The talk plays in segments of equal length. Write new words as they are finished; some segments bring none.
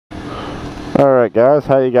Alright guys,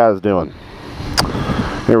 how you guys doing?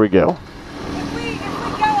 Here we go. If we go,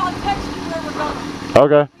 I'll text you where we're going.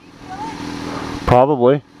 Okay. Will you feel it?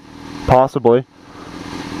 Probably. Possibly. You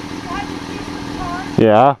have your keys with the car?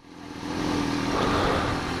 Yeah.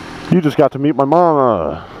 You just got to meet my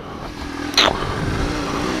mama.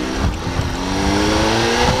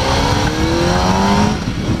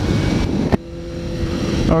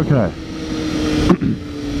 Okay.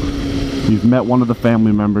 You've met one of the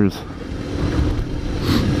family members.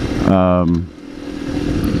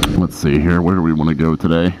 Let's see here. Where do we want to go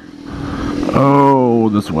today? Oh,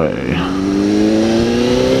 this way.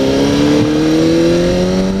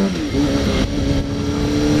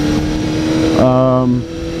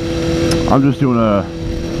 I'm just doing a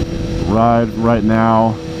ride right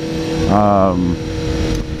now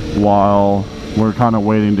while we're kind of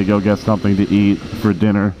waiting to go get something to eat for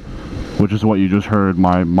dinner, which is what you just heard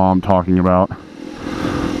my mom talking about.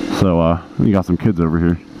 So we got some kids over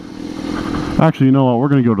here. Actually, you know what, we're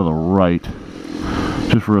gonna go to the right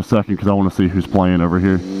just for a second because I want to see who's playing over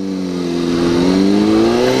here.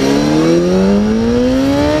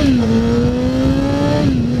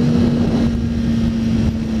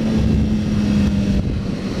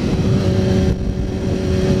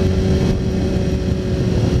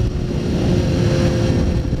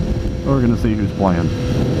 We're gonna see who's playing.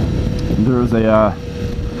 There's a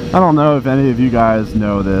I don't know if any of you guys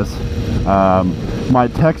know this. My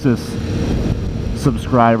Texas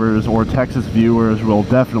subscribers or Texas viewers will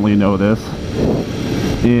definitely know this.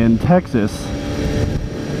 In Texas,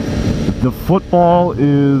 the football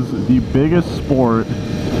is the biggest sport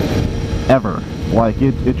ever. Like,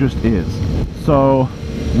 it just is. So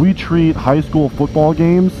we treat high school football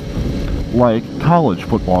games like college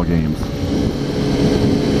football games.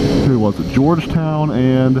 Who was it? Georgetown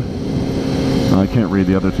and I can't read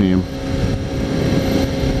the other team.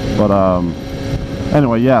 But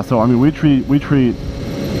anyway, yeah, so I mean we treat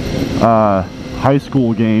high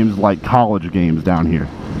school games like college games down here.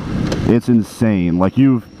 It's insane. Like,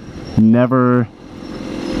 you've never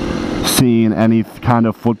seen any kind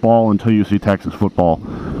of football until you see Texas football.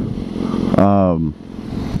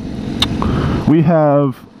 We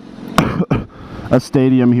have a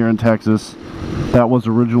stadium here in Texas that was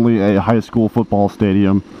originally a high school football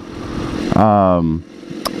stadium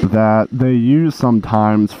that they use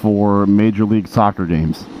sometimes for Major League Soccer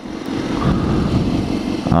games.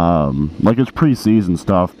 Like, it's preseason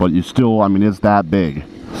stuff, but you still, I mean, it's that big.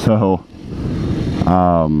 So,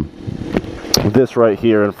 this right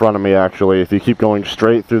here in front of me, actually, if you keep going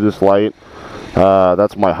straight through this light,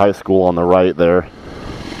 that's my high school on the right there.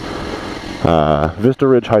 Vista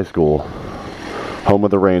Ridge High School, home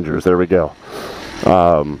of the Rangers. There we go.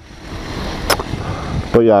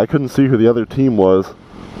 But yeah, I couldn't see who the other team was.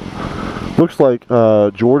 Looks like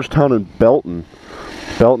Georgetown and Belton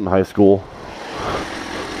High School.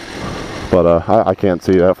 But I can't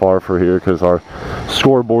see that far for here because our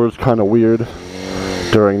scoreboard's kind of weird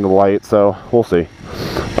during the light, so we'll see.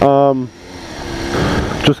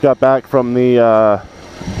 Just got back from the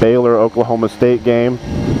Baylor-Oklahoma State game.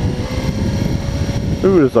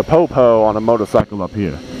 Ooh, there's a po-po on a motorcycle up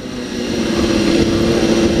here.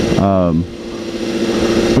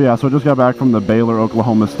 But yeah, so I just got back from the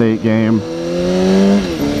Baylor-Oklahoma State game.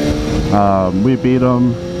 We beat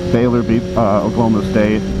them. Baylor beat Oklahoma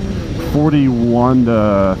State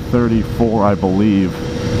 41-34, I believe.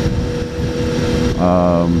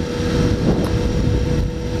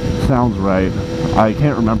 Sounds right. I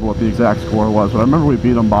can't remember what the exact score was, but I remember we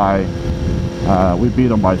beat them by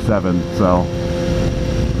 7. So.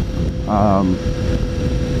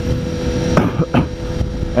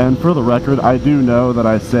 And for the record, I do know that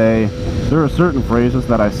there are certain phrases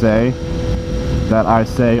that I say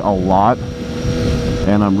a lot,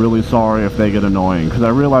 and I'm really sorry if they get annoying, because I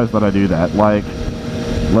realize that I do that. Like,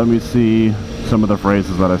 let me see some of the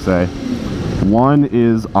phrases that I say. One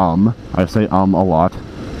is I say a lot.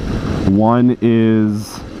 One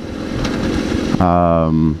is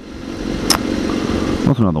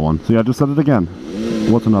what's another one? See, I just said it again.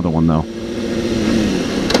 What's another one though?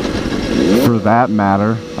 For that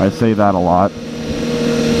matter, I say that a lot.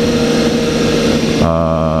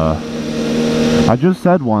 I just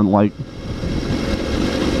said one, like,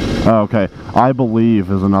 oh, okay, I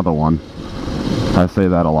believe is another one. I say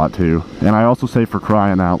that a lot too. And I also say for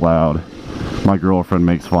crying out loud. My girlfriend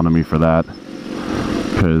makes fun of me for that,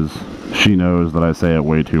 because she knows that I say it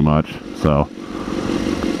way too much. So,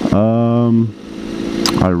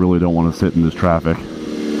 I really don't want to sit in this traffic.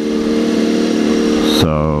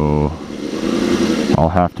 So, I'll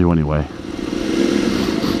have to anyway.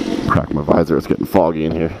 Crack my visor, it's getting foggy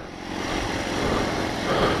in here.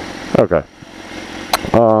 Okay.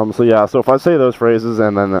 So yeah, so if I say those phrases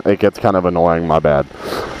and then it gets kind of annoying, my bad.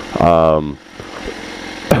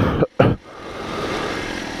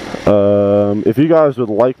 If you guys would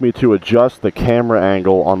like me to adjust the camera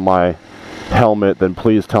angle on my helmet, then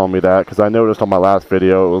please tell me that, because I noticed on my last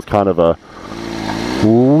video it was kind of a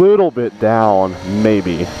little bit down,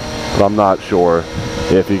 maybe, but I'm not sure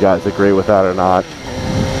if you guys agree with that or not,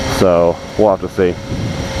 so we'll have to see.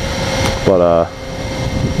 But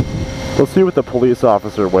let's see what the police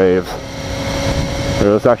officer waves.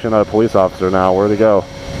 There's actually not a police officer now. Where'd he go?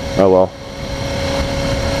 Oh well.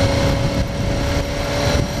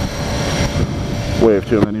 Wave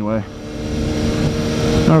to him anyway.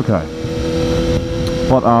 Okay.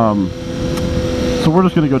 But so we're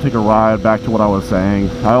just gonna go take a ride back to what I was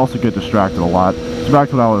saying. I also get distracted a lot. So back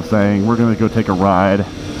to what I was saying, we're gonna go take a ride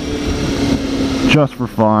just for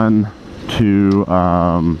fun to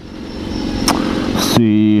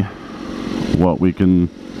see what we can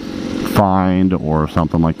find or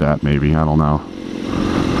something like that, maybe. I don't know.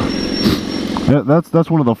 Yeah,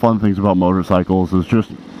 that's one of the fun things about motorcycles, is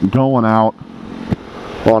just going out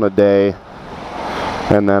on a day,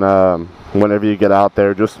 and then whenever you get out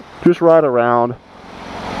there, just ride around,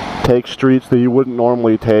 take streets that you wouldn't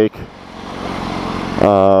normally take, you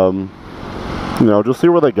know, just see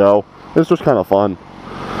where they go. It's just kind of fun.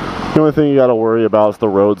 The only thing you got to worry about is the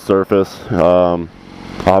road surface.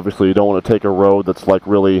 Obviously you don't want to take a road that's like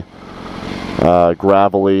really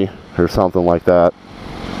gravelly or something like that.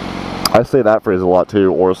 I say that phrase a lot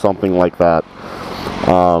too, or something like that.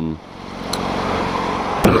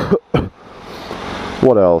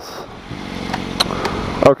 What else?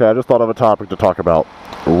 Okay, I just thought of a topic to talk about.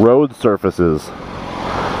 Road surfaces.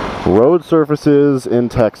 Road surfaces in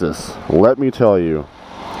Texas. Let me tell you,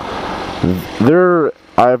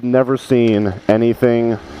 I've never seen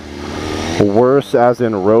anything worse as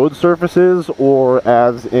in road surfaces, or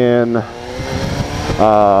as in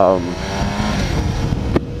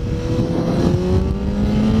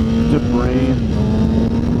debris.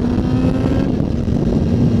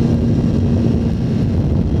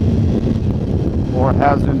 Or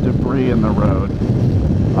as in debris in the road.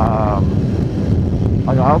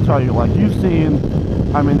 Like, I'll tell you, like, you've seen,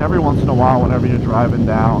 I mean, every once in a while, whenever you're driving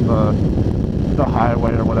down the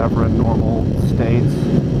highway or whatever in normal states,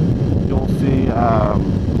 you'll see,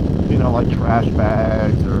 you know, like trash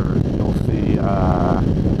bags, or you'll see,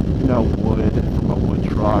 you know, wood from a wood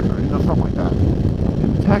truck, or, you know, something like that.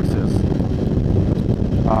 In Texas,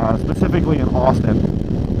 specifically in Austin,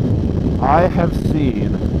 I have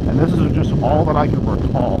seen, and this is just all that I can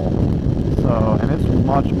recall, so, and it's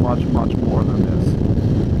much, much, much more than this.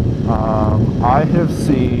 I have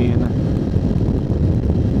seen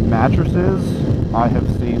mattresses, I have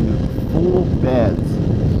seen full beds,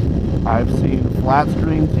 I've seen flat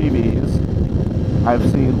screen TVs, I've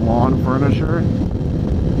seen lawn furniture,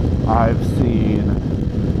 I've seen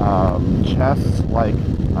chests like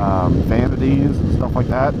vanities and stuff like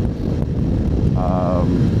that.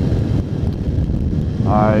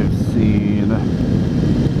 I've seen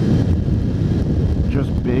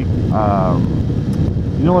just big,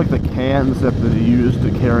 you know, like the cans that they use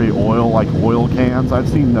to carry oil, like oil cans. I've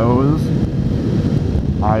seen those.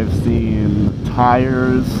 I've seen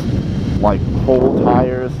tires, like whole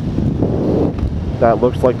tires, that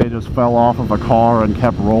looks like they just fell off of a car and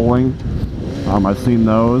kept rolling. I've seen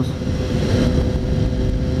those.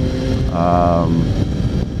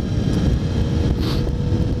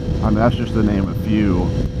 I mean, that's just to name a few.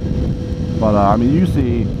 But, I mean, you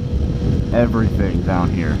see everything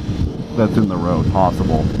down here that's in the road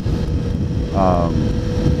possible.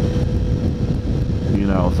 You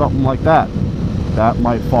know, something like that. That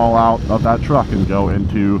might fall out of that truck and go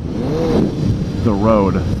into the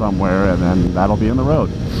road somewhere, and then that'll be in the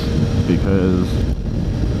road. Because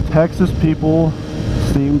Texas people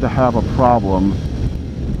seem to have a problem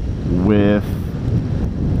with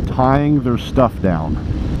tying their stuff down.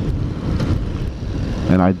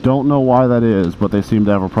 And I don't know why that is, but they seem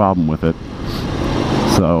to have a problem with it.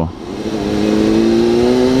 So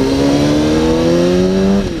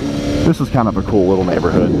this is kind of a cool little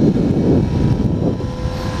neighborhood.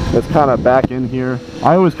 It's kind of back in here.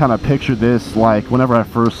 I always kind of pictured this like whenever I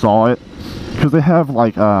first saw it, because they have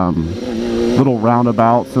like little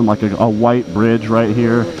roundabouts and like a white bridge right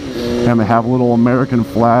here, and they have little American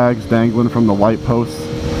flags dangling from the light posts.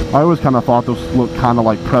 I always kind of thought those looked kind of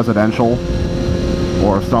like presidential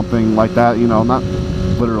or something like that, you know, not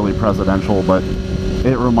literally presidential, but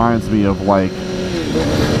it reminds me of like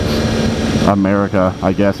America,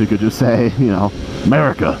 I guess you could just say, you know,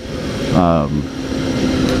 America.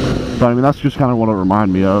 But I mean, that's just kind of what it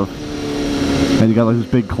reminded me of. And you got like this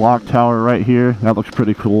big clock tower right here. That looks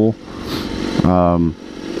pretty cool.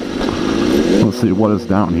 Let's see what is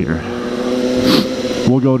down here.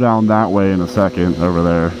 We'll go down that way in a second over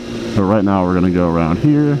there. But right now we're gonna go around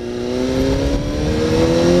here.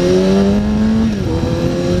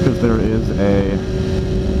 Because there is a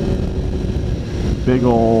big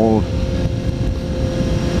old,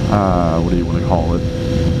 what do you want to call it?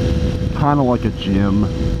 Kind of like a gym.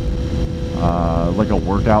 Like a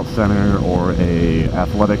workout center or a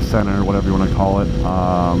athletic center, whatever you want to call it.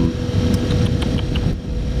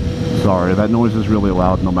 Sorry, that noise is really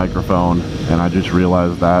loud in the microphone, and I just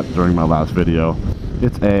realized that during my last video.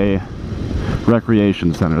 It's a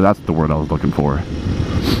recreation center. That's the word I was looking for.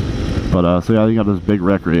 But so yeah, you got this big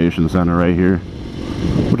recreation center right here,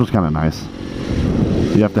 which was kind of nice.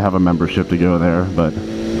 You have to have a membership to go there, but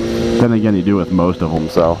then again, you do with most of them.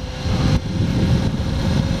 So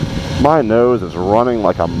my nose is running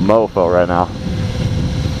like a mofo right now.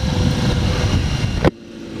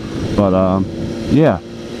 But yeah.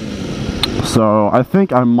 So I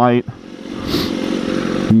think I might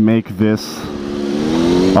make this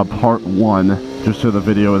a part 1, just so the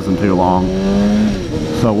video isn't too long.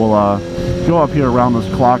 So we'll go up here around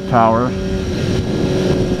this clock tower,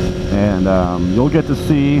 and you'll get to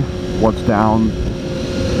see what's down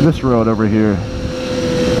this road over here.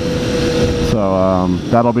 So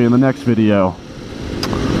that'll be in the next video,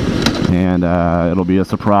 and it'll be a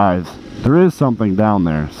surprise. There is something down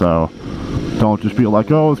there, so don't just be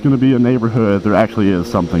like, oh, it's going to be a neighborhood. There actually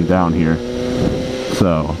is something down here.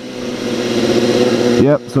 So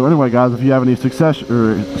yep. So anyway, guys, if you have any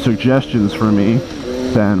suggestions for me,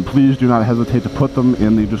 then please do not hesitate to put them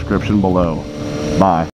in the description below. Bye.